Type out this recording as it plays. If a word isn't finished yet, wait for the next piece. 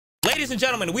Ladies and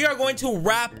gentlemen, we are going to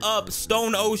wrap up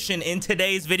Stone Ocean in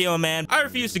today's video, man. I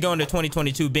refuse to go into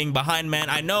 2022 being behind, man.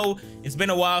 I know it's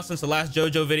been a while since the last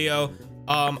JoJo video.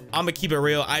 I'm gonna keep it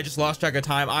real. I just lost track of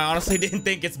time. I honestly didn't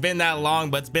think it's been that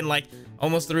long, but it's been like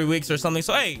almost 3 weeks or something.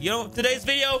 So hey, you know, today's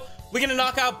video, we're gonna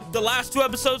knock out the last 2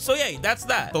 episodes. So yay, that's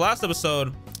that. The last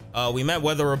episode, we met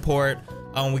Weather Report.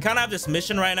 We kind of have this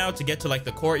mission right now to get to like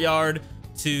the courtyard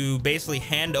to basically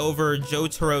hand over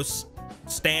Jotaro's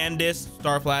stand disc,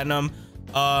 Star Platinum,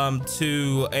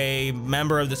 to a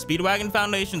member of the Speedwagon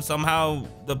Foundation. Somehow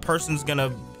the person's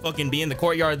gonna fucking be in the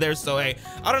courtyard there. So hey,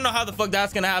 I don't know how the fuck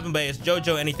that's gonna happen, but it's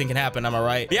JoJo, anything can happen, am I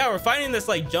right? But yeah, we're fighting this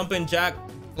like jumping jack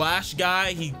Flash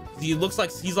guy. He looks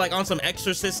like he's like on some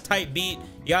Exorcist type beat.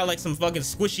 He got like some fucking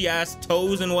squishy ass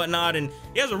toes and whatnot, and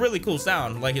he has a really cool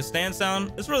sound. Like his stand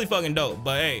sound, it's really fucking dope.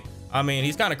 But hey, I mean,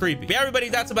 he's kind of creepy. But yeah, everybody,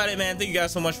 that's about it, man. Thank you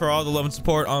guys so much for all the love and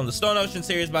support on the Stone Ocean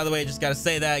series, by the way. Just gotta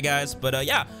say that, guys. But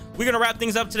yeah, we're gonna wrap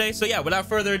things up today. So yeah, without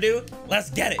further ado, let's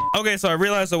get it. Okay, so I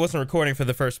realized I wasn't recording for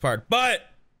the first part, but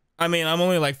I mean, I'm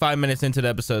only like 5 minutes into the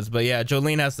episodes. But yeah,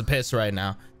 Jolyne has to piss right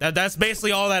now. That's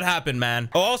basically all that happened, man.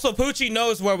 Oh, also Pucci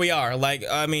knows where we are. Like,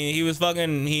 I mean,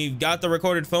 he got the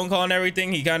recorded phone call and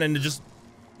everything. He kind of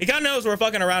knows we're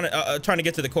fucking around trying to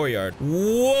get to the courtyard.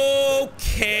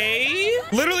 Okay.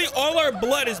 Literally all our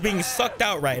blood is being sucked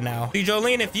out right now. See,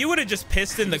 Jolyne, if you would have just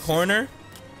pissed in the corner,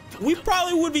 we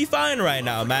probably would be fine right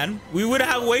now, man. We would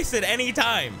have wasted any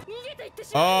time.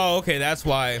 Oh, okay, that's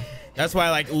why. That's why,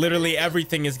 like, literally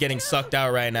everything is getting sucked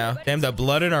out right now. Damn, the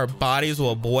blood in our bodies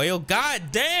will boil. God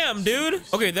damn, dude.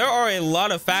 Okay, there are a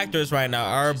lot of factors right now.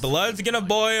 Our blood's gonna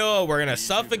boil. We're gonna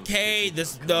suffocate.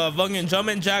 The fucking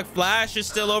jumping jack Flash is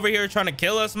still over here trying to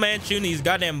kill us, man. Shooting these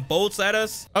goddamn bolts at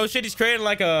us. Oh shit, he's creating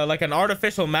like an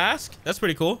artificial mask. That's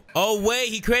pretty cool. Oh wait,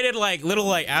 he created like little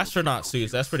like astronaut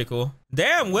suits. That's pretty cool.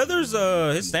 Damn, Weather's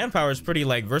his stand power is pretty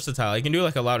like versatile. He can do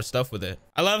like a lot of stuff with it.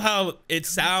 I love how it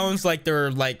sounds like they're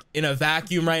like in a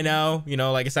vacuum right now, you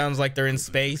know, like it sounds like they're in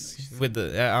space with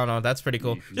the, I don't know, that's pretty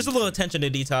cool. Just a little attention to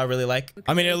detail I really like.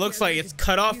 I mean, it looks like it's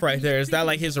cut off right there. Is that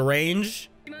like his range?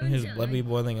 His blood be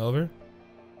boiling over?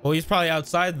 Well, he's probably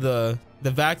outside the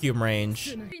vacuum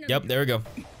range. Yep, there we go.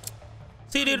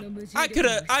 See, dude, I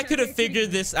could have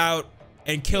figured this out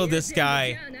and killed this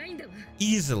guy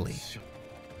easily.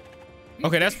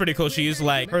 Okay, that's pretty cool. She used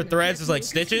like her threads as like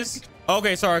stitches.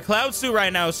 Okay, so our cloud suit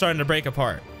right now is starting to break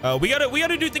apart. We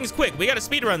gotta do things quick. We gotta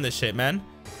speed run this shit, man.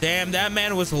 Damn, that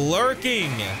man was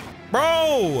lurking,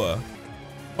 bro.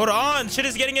 Hold on, shit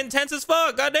is getting intense as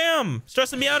fuck. Goddamn,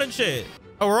 stressing me out and shit.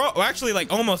 Oh, we're actually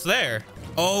like almost there.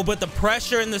 Oh, but the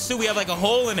pressure in the suit, we have like a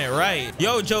hole in it, right?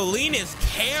 Yo, Jolyne is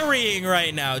carrying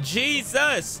right now.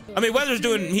 Jesus. I mean, Weather's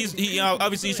doing,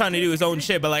 obviously he's trying to do his own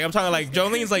shit, but like I'm talking like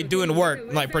Jolyne's like doing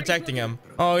work, like protecting him.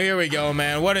 Oh, here we go,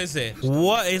 man. What is it?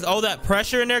 What is all that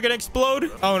pressure in there gonna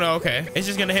explode? Oh no, okay. It's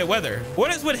just gonna hit Weather.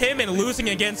 What is with him and losing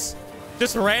against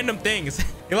just random things?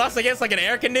 He lost against like an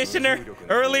air conditioner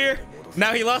earlier.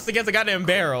 Now he lost against a goddamn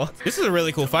barrel. This is a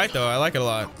really cool fight though. I like it a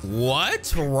lot.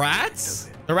 What? Rats?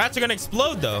 The rats are gonna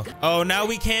explode though. Oh, now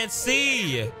we can't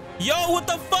see. Yo, what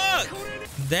the fuck?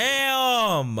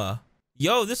 Damn.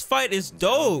 Yo, this fight is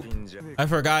dope. I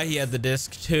forgot he had the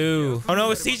disc too. Oh no,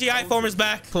 his CGI form is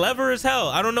back. Clever as hell.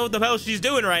 I don't know what the hell she's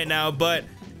doing right now, but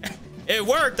it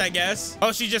worked, I guess.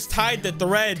 Oh, she just tied the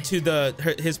thread to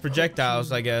his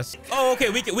projectiles, I guess. Oh, okay,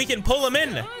 we can pull him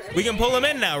in. We can pull him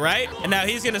in now, right? And now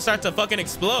he's gonna start to fucking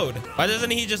explode. Why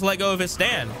doesn't he just let go of his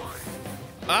stand?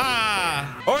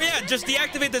 Ah, or yeah, just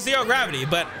deactivate the zero gravity,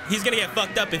 but he's gonna get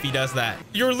fucked up if he does that.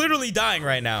 You're literally dying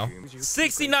right now.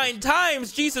 69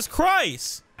 times, Jesus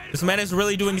Christ. This man is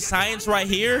really doing science right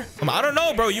here. I don't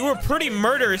know, bro. You were pretty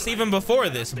murderous even before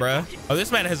this, bro. Oh,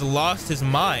 this man has lost his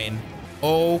mind.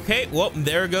 Okay, well,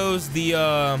 there goes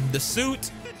the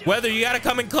suit. Weather, you gotta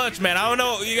come in clutch, man. I don't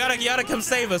know, you gotta come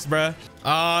save us, bro.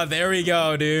 Ah, there we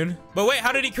go, dude. But wait,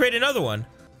 how did he create another one?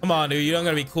 Come on, dude. You don't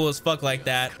gotta be cool as fuck like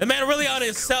that. The man really on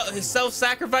his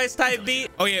self-sacrifice type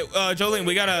beat. Oh yeah, Jolyne,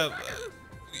 we gotta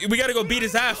go beat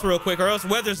his ass real quick, or else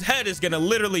Weather's head is gonna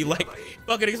literally like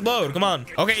fucking explode. Come on.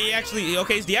 Okay,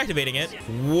 he's deactivating it.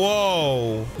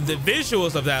 Whoa, the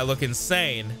visuals of that look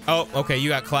insane. Oh, okay, you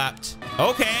got clapped.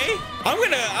 Okay,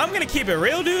 I'm gonna keep it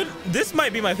real, dude. This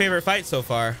might be my favorite fight so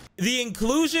far. The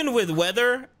inclusion with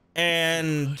Weather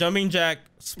and jumping jack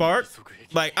Spark,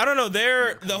 like I don't know,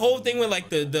 the whole thing with like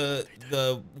the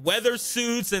weather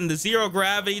suits and the zero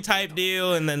gravity type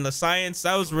deal, and then the science,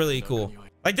 that was really cool.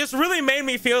 Like this really made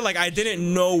me feel like I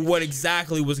didn't know what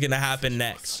exactly was gonna happen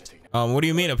next. What do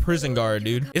you mean a prison guard,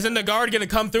 dude? Isn't the guard gonna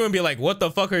come through and be like, what the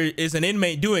fuck is an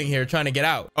inmate doing here trying to get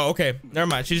out? Oh, okay. Never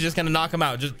mind. She's just gonna knock him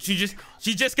out. She's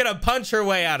just gonna punch her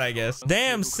way out, I guess.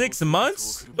 Damn, 6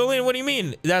 months? Jolyne, what do you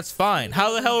mean? That's fine.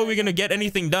 How the hell are we gonna get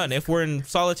anything done if we're in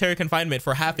solitary confinement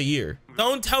for half a year?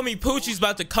 Don't tell me Pucci's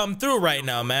about to come through right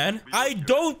now, man. I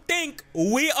don't think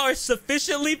we are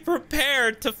sufficiently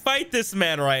prepared to fight this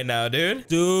man right now, dude.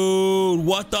 Dude,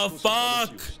 what the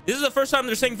fuck? This is the first time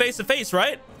they're saying face to face,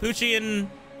 right? Pucci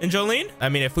and Jolyne? I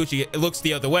mean, if Pucci looks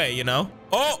the other way, you know?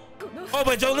 Oh,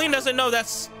 but Jolyne doesn't know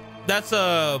that's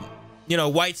you know,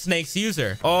 White Snake's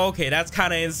user. Okay, that's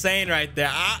kind of insane right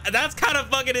there. That's kind of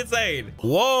fucking insane.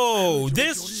 Whoa,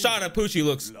 this shot of Pucci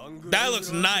looks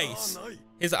nice.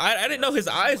 I didn't know his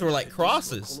eyes were like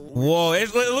crosses. Whoa,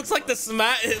 it looks like the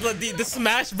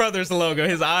Smash Brothers logo,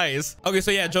 his eyes. Okay, so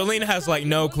yeah, Jolyne has like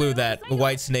no clue that the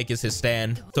White Snake is his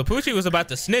stand. So Pucci was about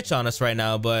to snitch on us right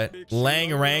now, but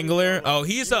Lang Wrangler, oh,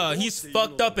 he's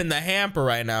fucked up in the hamper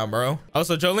right now, bro.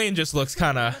 Also, Jolyne just looks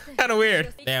kind of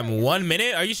weird. Damn, 1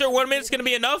 minute? Are you sure 1 minute's gonna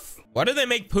be enough? Why do they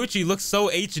make Pucci look so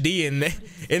HD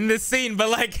in this scene? But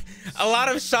like a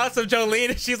lot of shots of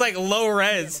Jolyne, she's like low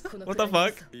res. What the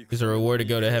fuck? He's a reward to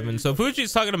go to heaven. So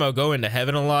Pucci's talking about going to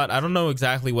heaven a lot. I don't know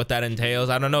exactly what that entails.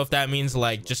 I don't know if that means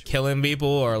like just killing people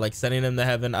or like sending them to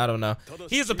heaven. I don't know.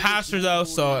 He's a pastor though,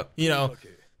 so you know,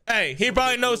 hey, he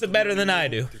probably knows it better than I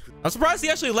do. I'm surprised he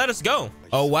actually let us go.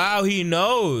 Oh, wow, he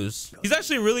knows. He's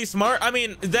actually really smart. I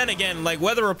mean, then again, like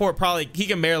Weather Report probably, he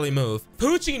can barely move.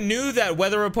 Pucci knew that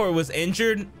Weather Report was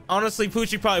injured. Honestly,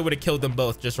 Pucci probably would have killed them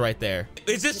both just right there.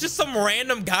 Is this just some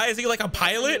random guy? Is he like a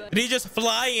pilot? Did he just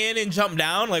fly in and jump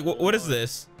down? Like, what is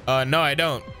this? No, I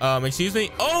don't. Excuse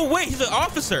me. Oh, wait, he's an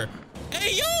officer.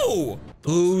 Hey, yo.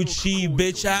 Pucci,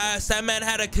 bitch ass. That man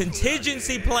had a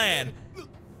contingency plan.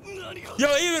 Yo,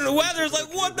 even the Weather's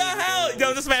like, what the hell?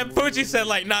 Yo, this man Pucci said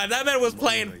like, nah, that man was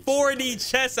playing 4D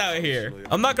chess out here.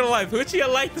 I'm not gonna lie, Pucci, I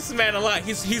like this man a lot.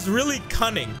 He's really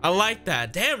cunning. I like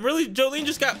that. Damn, really? Jolyne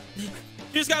just got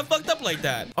fucked up like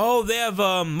that. Oh, they have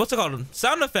what's it called?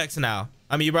 Sound effects now.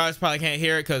 I mean, you guys probably can't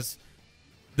hear it because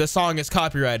the song is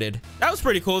copyrighted. That was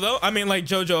pretty cool though. I mean, like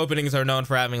JoJo openings are known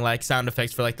for having like sound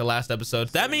effects for like the last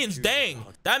episodes. That means, dang,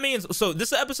 that means, so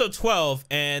this is episode 12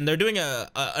 and they're doing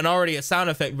already a sound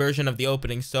effect version of the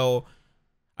opening. So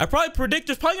I probably predict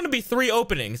there's probably gonna be 3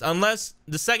 openings, unless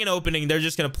the second opening they're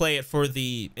just gonna play it for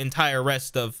the entire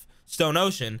rest of Stone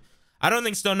Ocean. I don't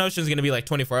think Stone Ocean is gonna be like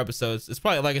 24 episodes. It's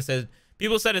probably, like I said,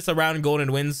 people said it's around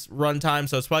Golden Wind's runtime,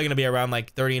 so it's probably gonna be around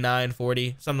like 39,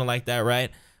 40, something like that,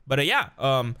 right? But yeah,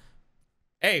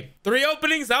 hey, 3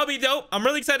 openings, that'll be dope. I'm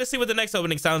really excited to see what the next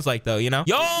opening sounds like though, you know?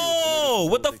 Yo,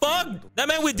 what the fuck? That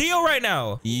man with Dio right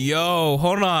now. Yo,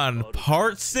 hold on.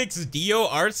 Part 6 Dio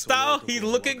art style? He's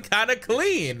looking kind of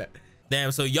clean.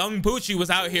 Damn, so young Pucci was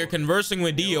out here conversing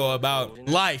with Dio about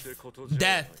life,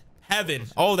 death, heaven,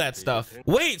 all that stuff.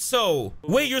 Wait, so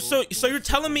you're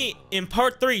telling me in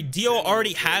part 3 Dio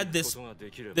already had this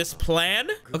plan?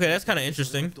 Okay, that's kind of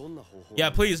interesting. Yeah,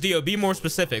 please, Dio, be more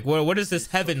specific. What is this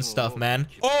heaven stuff, man?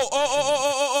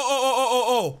 Oh.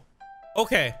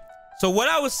 Okay, so what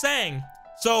I was saying,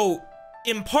 so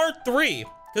in part 3,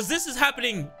 because this is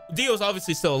happening, Dio's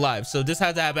obviously still alive, so this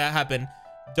had to happen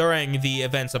during the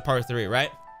events of part 3,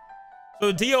 right?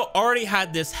 So Dio already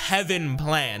had this heaven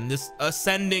plan, this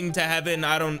ascending to heaven.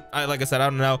 Like I said, I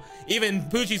don't know. Even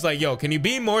Pucci's like, yo, can you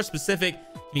be more specific?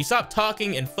 Can you stop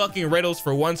talking and fucking riddles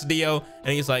for once, Dio?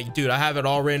 And he's like, dude, I have it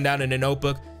all written down in a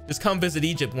notebook. Just come visit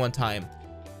Egypt one time.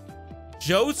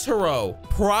 Jotaro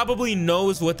probably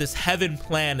knows what this heaven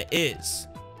plan is,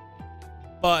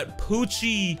 but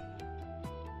Pucci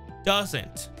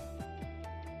doesn't.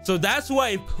 So that's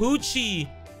why Pucci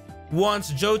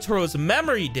wants Jotaro's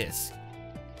memory disc,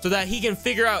 so that he can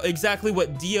figure out exactly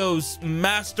what Dio's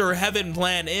master heaven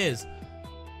plan is.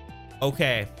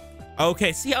 Okay,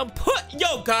 see,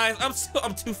 yo guys,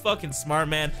 I'm too fucking smart,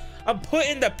 man. I'm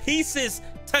putting the pieces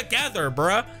together,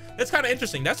 bruh. That's kind of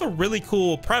interesting. That's a really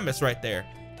cool premise right there.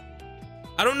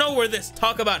 I don't know where this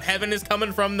talk about heaven is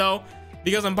coming from though,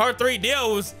 because in part 3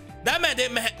 that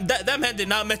man did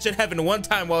not mention heaven one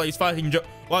time while he's fighting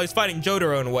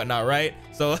Jotaro and whatnot, right?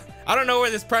 So I don't know where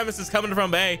this premise is coming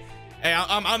from, but hey,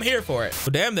 I'm here for it.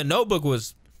 Well, damn, the notebook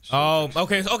was, oh,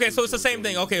 okay, so it's the same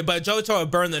thing. Okay, but Jotaro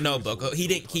burned the notebook. He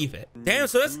didn't keep it. Damn,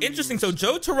 so that's interesting. So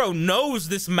Jotaro knows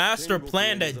this master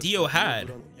plan that Dio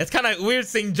had. It's kind of weird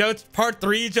seeing part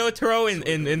 3 Jotaro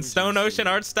in Stone Ocean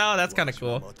art style. That's kind of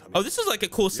cool. Oh, this is like a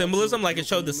cool symbolism. Like it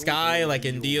showed the sky, like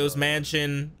in Dio's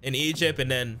mansion in Egypt, and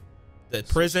then the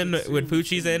prison with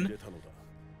Pucci's in.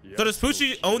 So does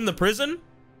Pucci own the prison?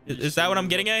 Is that what I'm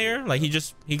getting at here? Like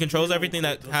he controls everything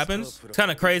that happens. It's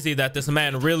kind of crazy that this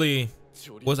man really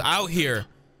was out here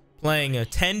playing a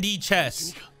 10D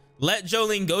chess. Let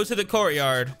Jolyne go to the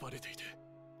courtyard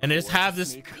and just have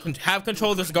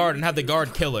control of this guard and have the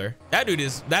guard kill her. That dude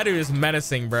is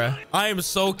menacing, bruh. I am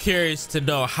so curious to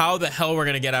know how the hell we're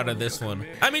gonna get out of this one.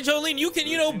 I mean, Jolyne, you can,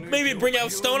 you know, maybe bring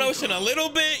out Stone Ocean a little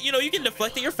bit. You know, you can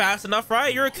deflect it. You're fast enough,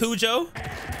 right? You're a Cujo.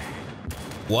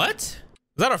 What? Is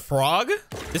that a frog?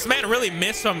 This man really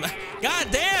missed from... God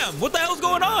damn, what the hell's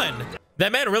going on?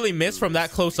 That man really missed from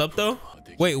that close up though.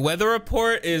 Wait, weather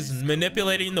report is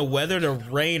manipulating the weather to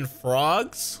rain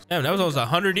frogs? Damn, that was almost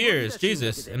 100 years.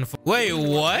 Jesus. And wait,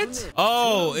 what?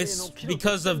 Oh, it's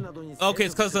because of... Okay,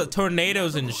 it's because of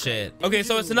tornadoes and shit. Okay,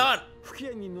 so it's not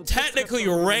technically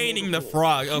raining the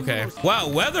frog. Okay. Wow,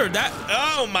 weather, that...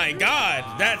 Oh my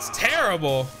God, that's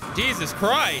terrible. Jesus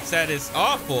Christ, that is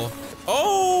awful.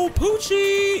 Oh,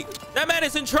 Pucci. That man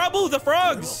is in trouble, the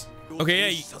frogs.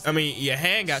 Okay, yeah, I mean, your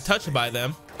hand got touched by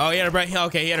them. Oh, he had to bring,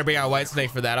 okay, he had to bring out White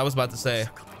Snake for that. I was about to say.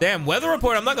 Damn, weather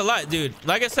report, I'm not gonna lie, dude.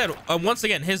 Like I said, once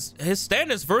again, his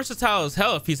stand is versatile as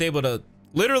hell if he's able to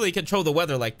literally control the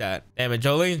weather like that. Damn it,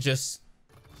 Jolyne's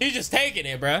she's just taking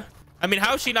it, bruh. I mean,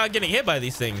 how is she not getting hit by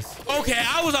these things? Okay,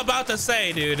 I was about to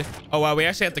say, dude. Oh, wow, we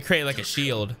actually have to create like a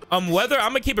shield. Weather, I'm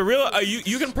gonna keep it real.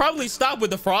 You can probably stop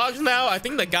with the frogs now. I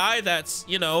think the guy that's,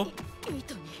 you know,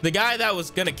 the guy that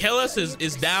was gonna kill us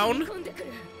is down.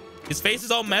 His face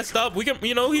is all messed up. We can,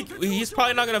 you know, he's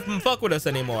probably not gonna fuck with us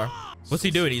anymore. What's he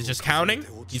doing? He's just counting?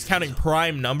 He's counting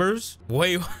prime numbers?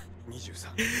 Wait.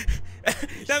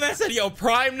 That man said, yo,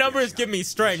 prime numbers give me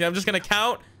strength. I'm just gonna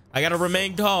count. I gotta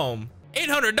remain calm.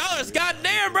 $800. God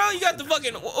damn, bro. You got the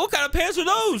fucking... What kind of pants are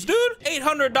those, dude?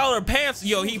 $800 pants.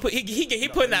 Yo, he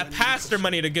putting that pastor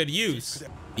money to good use.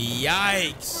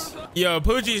 Yikes. Yo,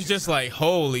 Pucci's just like,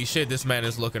 holy shit, this man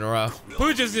is looking rough.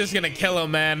 Pucci's just gonna kill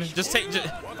him, man. Just take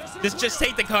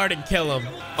the card and kill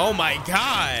him. Oh my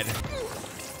God.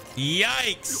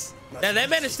 Yikes. Now that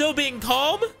man is still being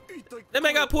calm? That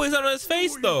man got poison on his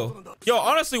face though. Yo,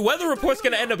 honestly, weather report's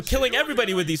gonna end up killing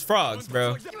everybody with these frogs,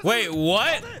 bro. Wait,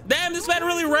 what? Damn, this man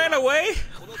really ran away?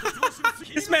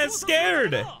 This man's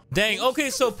scared. Dang, okay,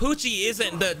 so Pucci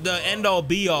isn't the end all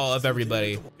be all of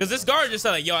everybody. Because this guard just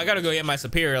said like, yo, I gotta go get my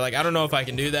superior. Like, I don't know if I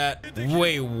can do that.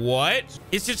 Wait, what?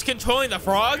 It's just controlling the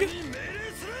frog?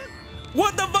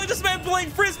 What the fuck? This man playing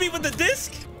frisbee with the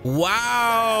disc?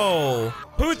 Wow.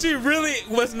 Pucci really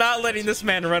was not letting this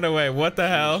man run away. What the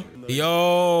hell?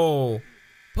 Yo.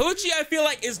 Pucci, I feel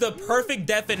like, is the perfect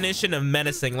definition of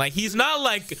menacing. Like, he's not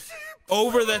like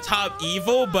over the top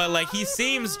evil, but like he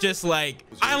seems just like,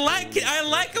 I like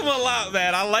him a lot,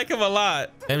 man. I like him a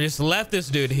lot. And just left this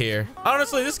dude here.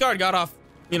 Honestly, this guard got off,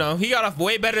 you know, he got off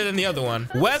way better than the other one.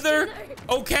 Weather,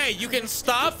 okay, you can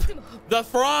stop the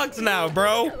frogs now,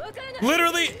 bro.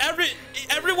 Literally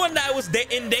everyone that was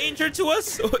in danger to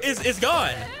us is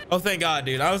gone. Oh, thank God,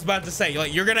 dude. I was about to say,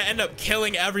 like, you're gonna end up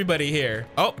killing everybody here.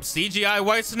 Oh, CGI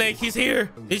White Snake, he's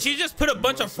here. Did she just put a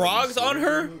bunch of frogs on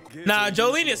her? Nah,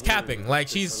 Jolyne is capping. Like,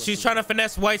 she's trying to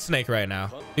finesse White Snake right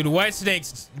now. Dude, White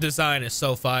Snake's design is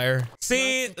so fire.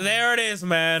 See, there it is,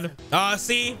 man.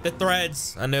 See, the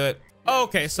threads. I knew it.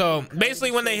 Okay, so basically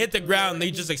when they hit the ground,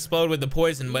 they just explode with the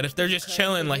poison. But if they're just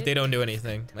chilling, like, they don't do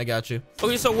anything. I got you.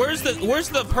 Okay, so where's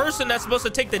the person that's supposed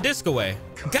to take the disc away?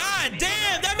 God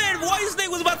damn, that man White Snake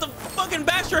was about to fucking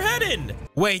bash your head in.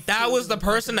 Wait, that was the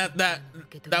person that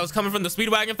was coming from the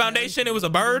Speedwagon Foundation? It was a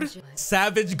bird?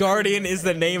 Savage Guardian is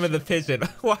the name of the pigeon.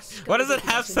 Why does it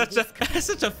have such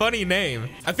a funny name?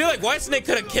 I feel like White Snake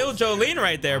could have killed Jolyne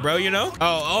right there, bro, you know?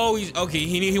 Oh, he's okay.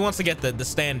 He wants to get the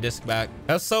stand disc back.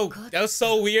 That was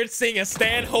so weird seeing a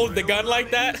stand hold the gun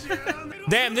like that.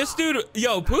 Damn, this dude,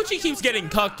 yo, Pucci keeps getting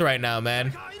cucked right now,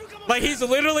 man. Like, he's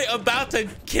literally about to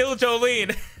kill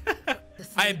Jolyne.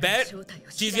 I bet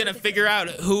she's gonna figure out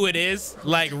who it is,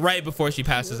 like, right before she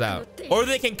passes out. Or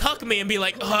they can cuck me and be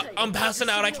like, I'm passing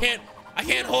out. I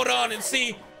can't hold on and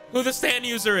see who the stand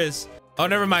user is. Oh,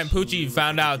 never mind. Pucci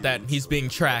found out that he's being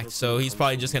tracked, so he's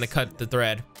probably just gonna cut the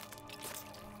thread.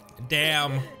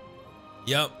 Damn.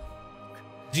 Yup.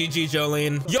 GG,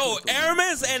 Jolyne. Yo,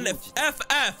 Hermes and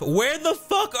FF, where the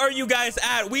fuck are you guys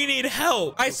at? We need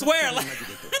help. I swear, like,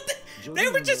 they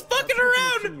were just fucking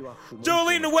around.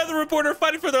 Jolyne, the weather reporter,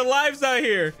 fighting for their lives out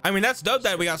here. I mean, that's dope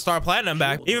that we got Star Platinum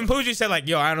back. Even Pucci said, like,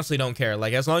 yo, I honestly don't care.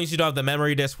 Like, as long as you don't have the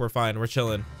memory disc, we're fine. We're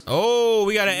chilling. Oh,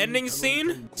 we got an ending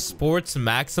scene. Sports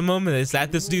Maximum. Is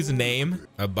that this dude's name?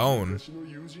 A bone. Is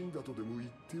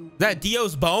that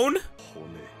Dio's bone?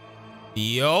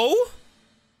 Yo?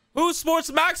 Who's Sports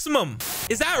Maximum?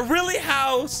 Is that really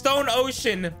how Stone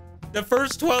Ocean the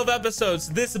first 12 episodes,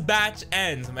 this batch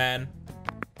ends, man.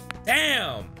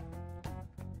 Damn.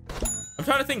 I'm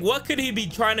trying to think, what could he be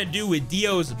trying to do with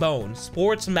Dio's bone?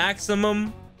 Sports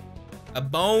maximum? A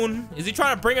bone? Is he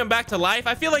trying to bring him back to life?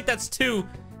 I feel like that's too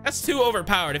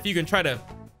overpowered if you can try to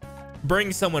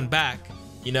bring someone back,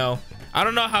 you know. I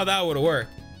don't know how that would work,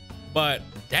 but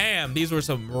damn, these were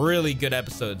some really good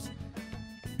episodes.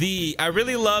 I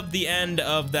really loved the end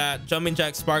of that Jumping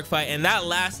Jack Spark fight, and that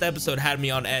last episode had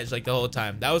me on edge like the whole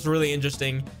time. That was really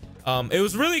interesting.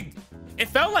 It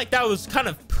felt like that was kind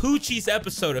of Pucci's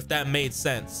episode, if that made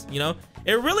sense, you know.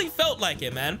 It really felt like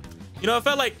it, man. You know, it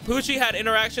felt like Pucci had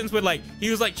interactions with, like,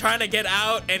 he was like trying to get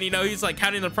out, and, you know, he's like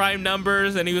counting the prime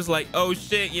numbers, and he was like, oh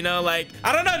shit, you know, like,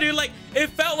 I don't know, dude, like,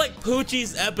 it felt like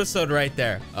Pucci's episode right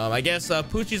there. I guess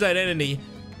Pucci's identity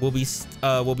will be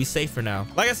safe for now.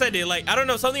 Like I said, dude, like, I don't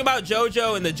know, something about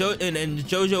JoJo and the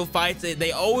JoJo fights,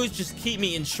 they always just keep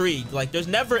me intrigued. Like, there's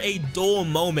never a dull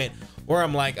moment where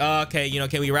I'm like, oh, okay, you know,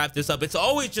 can we wrap this up? It's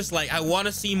always just like, I want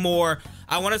to see more.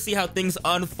 I want to see how things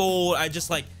unfold. I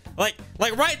just like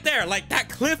right there, like that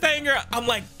cliffhanger. I'm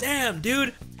like, damn,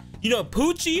 dude, you know,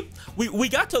 Pucci, we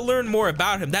got to learn more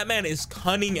about him. That man is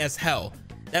cunning as hell.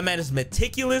 That man is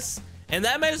meticulous, and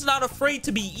that man is not afraid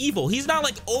to be evil. He's not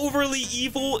like overly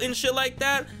evil and shit like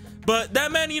that, but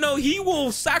that man, you know, he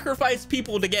will sacrifice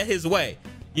people to get his way.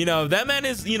 You know, that man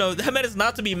is, you know, that man is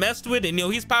not to be messed with, and you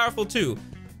know, he's powerful too.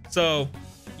 So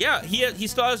yeah, he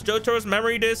still has Jotaro's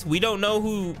memory disc. We don't know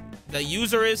who the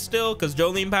user is still, because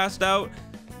Jolyne passed out.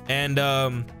 And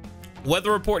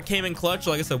Weather Report came in clutch.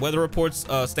 Like I said, Weather Report's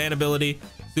stand ability,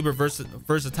 super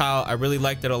versatile. I really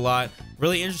liked it a lot.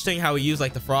 Really interesting how he used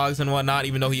like the frogs and whatnot,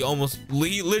 even though he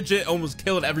legit almost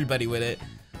killed everybody with it.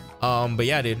 But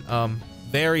yeah, dude,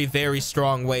 very, very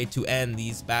strong way to end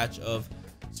these batch of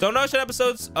Stone Ocean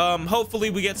episodes. Hopefully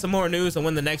we get some more news on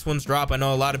when the next ones drop. I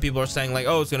know a lot of people are saying like,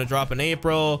 oh, it's gonna drop in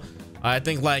April. I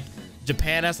think like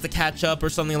Japan has to catch up or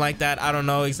something like that. I don't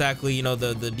know exactly, you know,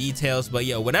 the details, but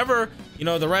yeah, whenever, you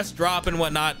know, the rest drop and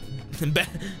whatnot,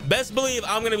 best believe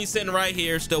I'm gonna be sitting right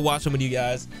here still watching with you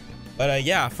guys. But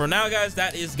yeah, for now, guys,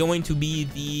 that is going to be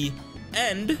the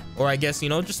end, or I guess, you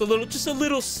know, just a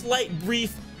little slight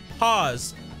brief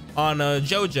pause on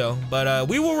JoJo. But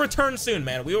we will return soon,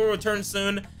 man. We will return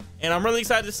soon, and I'm really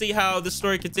excited to see how this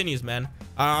story continues, man.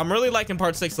 I'm really liking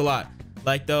part 6 a lot.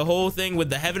 Like the whole thing with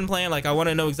the heaven plan, like I want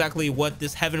to know exactly what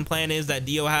this heaven plan is that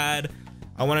Dio had.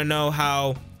 I want to know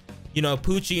how, you know,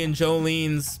 Pucci and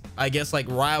Jolyne's, I guess, like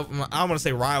I don't want to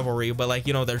say rivalry, but like,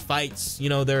 you know, their fights, you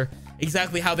know, they're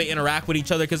exactly how they interact with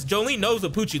each other, because Jolyne knows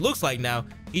what Pucci looks like now.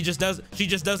 She just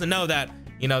doesn't know that,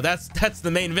 you know, that's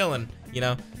the main villain, you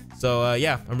know. So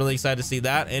yeah, I'm really excited to see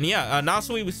that. And yeah,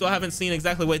 Nasui, we still haven't seen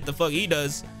exactly what the fuck he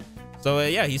does. So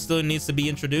yeah, he still needs to be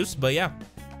introduced. But yeah,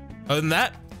 other than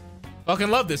that, fucking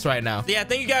love this right now. So yeah,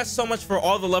 thank you guys so much for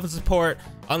all the love and support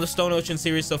on the Stone Ocean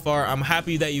series so far. I'm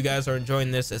happy that you guys are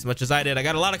enjoying this as much as I did. I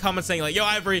got a lot of comments saying like, yo,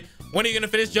 Ivory, when are you gonna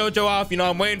finish JoJo off? You know,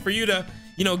 I'm waiting for you to,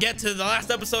 you know, get to the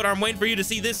last episode, or I'm waiting for you to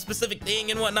see this specific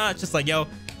thing and whatnot. It's just like, yo,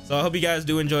 so I hope you guys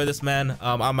do enjoy this, man.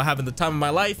 I'm having the time of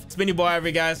my life. It's been your boy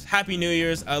Ivory, guys. Happy New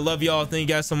Year's. I love y'all. Thank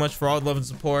you guys so much for all the love and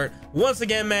support once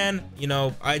again, man. You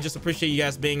know, I just appreciate you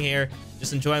guys being here,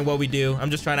 just enjoying what we do.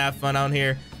 I'm just trying to have fun out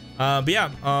here. But yeah,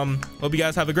 hope you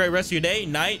guys have a great rest of your day,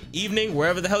 night, evening,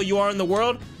 wherever the hell you are in the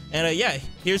world. And yeah,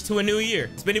 here's to a new year.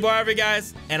 It's been your boy Ivory,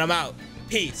 guys, and I'm out.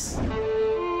 Peace.